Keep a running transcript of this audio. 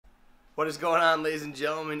What is going on, ladies and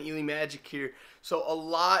gentlemen? Elie Magic here. So a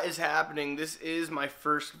lot is happening. This is my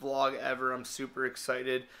first vlog ever. I'm super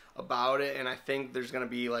excited about it, and I think there's gonna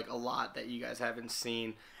be like a lot that you guys haven't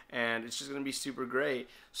seen, and it's just gonna be super great.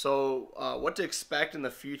 So what to expect in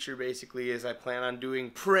the future basically is I plan on doing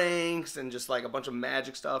pranks and just like a bunch of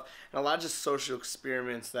magic stuff and a lot of just social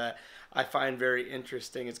experiments that I find very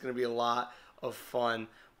interesting. It's gonna be a lot of fun.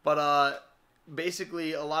 But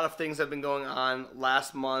basically, a lot of things have been going on.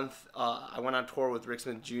 Last month, I went on tour with Rick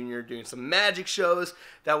Smith Jr. doing some magic shows.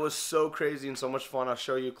 That was so crazy and so much fun. I'll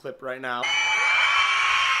show you a clip right now.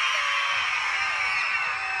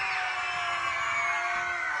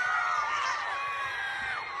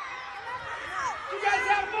 You guys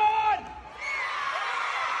have fun!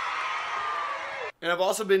 And I've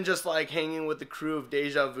also been just like hanging with the crew of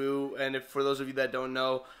Deja Vu. And if for those of you that don't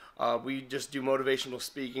know, we just do motivational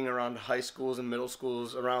speaking around high schools and middle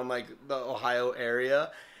schools around like the Ohio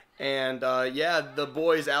area. And yeah, the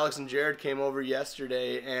boys Alex and Jared came over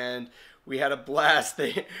yesterday and we had a blast.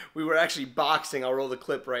 We were actually boxing. I'll roll the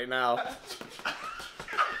clip right now.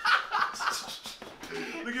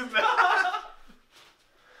 Look at that.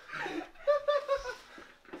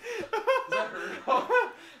 Does that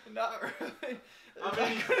hurt? Not really. I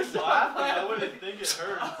mean, he's laughing. I wouldn't think it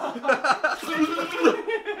hurt.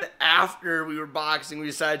 After we were boxing, we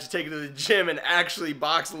decided to take it to the gym and actually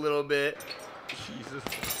box a little bit. Jesus.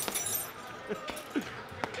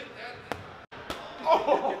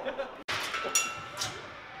 Oh.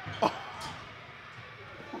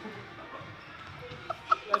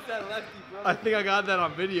 That's that lefty, bro. I think I got that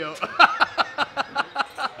on video.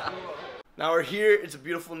 Now we're here. It's a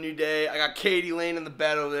beautiful new day. I got Katie laying in the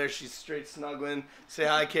bed over there. She's straight snuggling. Say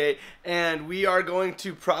hi, Kate. And we are going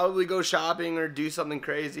to probably go shopping or do something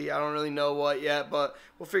crazy. I don't really know what yet, but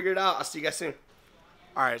we'll figure it out. I'll see you guys soon.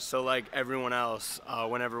 All right, so like everyone else,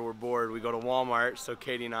 whenever we're bored, we go to Walmart. So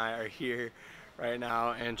Katie and I are here right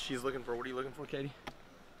now, and she's looking for, what are you looking for, Katie?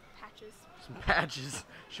 Patches. Some patches.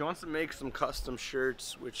 She wants to make some custom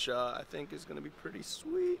shirts, which I think is going to be pretty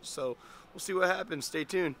sweet. So we'll see what happens. Stay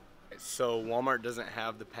tuned. So Walmart doesn't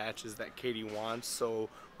have the patches that Katie wants, so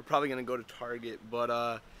we're probably gonna go to Target,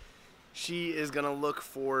 but she is gonna look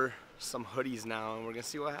for some hoodies now and we're gonna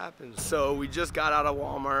see what happens. So we just got out of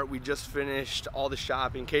Walmart, we just finished all the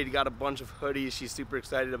shopping. Katie got a bunch of hoodies, she's super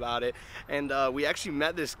excited about it, and we actually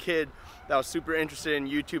met this kid that was super interested in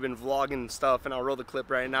YouTube and vlogging and stuff, and I'll roll the clip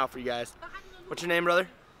right now for you guys. What's your name, brother?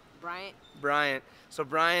 Bryant. Bryant. So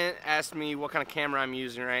Bryant asked me what kind of camera I'm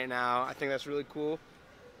using right now. I think that's really cool.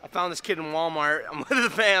 I found this kid in Walmart. I'm with the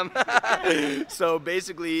fam. So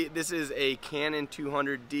basically, this is a Canon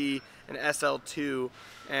 200D and SL2,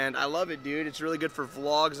 and I love it, dude. It's really good for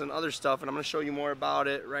vlogs and other stuff, and I'm gonna show you more about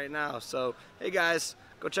it right now. So, hey guys,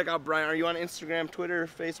 go check out Brian. Are you on Instagram, Twitter,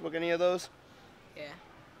 Facebook, any of those? Yeah.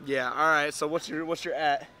 Yeah. All right. So what's your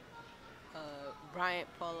at? Bryant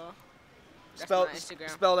Polo. That's Spell my Instagram.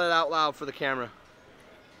 Spell that out loud for the camera.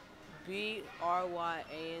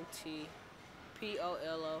 BRYANT.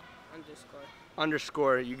 POLO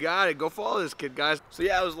 _. You got it. Go follow this kid, guys. So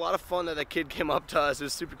yeah, it was a lot of fun that kid came up to us. It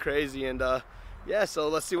was super crazy, and yeah, so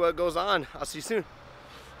let's see what goes on. I'll see you soon.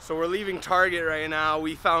 So we're leaving Target right now.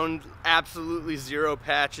 We found absolutely zero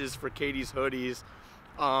patches for Katie's hoodies.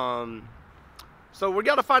 So we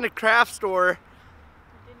gotta find a craft store.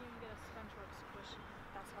 We didn't even get a SpongeBob squishy.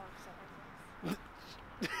 That's how upset I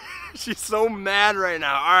was. She's so mad right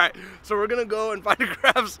now. All right, so we're gonna go and find a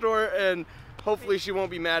craft store, and hopefully she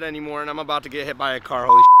won't be mad anymore, and I'm about to get hit by a car.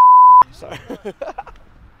 Holy shit. Sorry.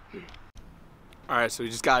 Alright, so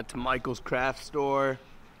we just got to Michael's craft store.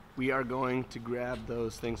 We are going to grab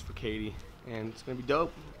those things for Katie, and it's going to be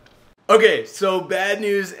dope. Okay, so bad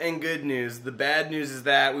news and good news. The bad news is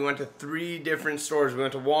that we went to 3 different stores. We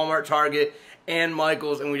went to Walmart, Target, and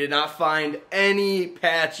Michael's, and we did not find any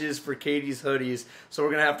patches for Katie's hoodies, so we're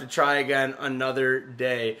going to have to try again another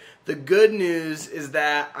day. The good news is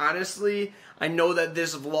that, honestly, I know that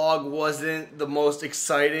this vlog wasn't the most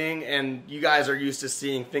exciting, and you guys are used to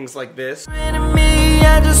seeing things like this.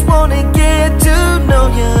 I just wanna get to know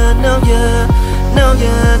ya, know ya, know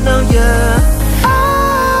ya, know ya.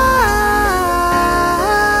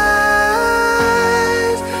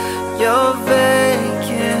 You're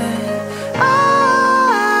vacant.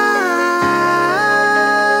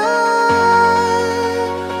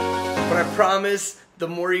 But I promise, the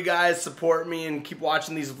more you guys support me and keep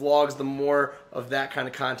watching these vlogs, the more of that kind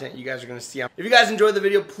of content you guys are going to see. If you guys enjoyed the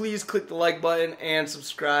video, please click the like button and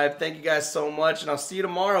subscribe. Thank you guys so much, and I'll see you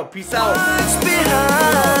tomorrow. Peace out.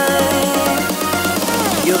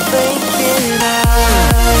 You're vacant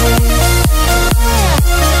eyes.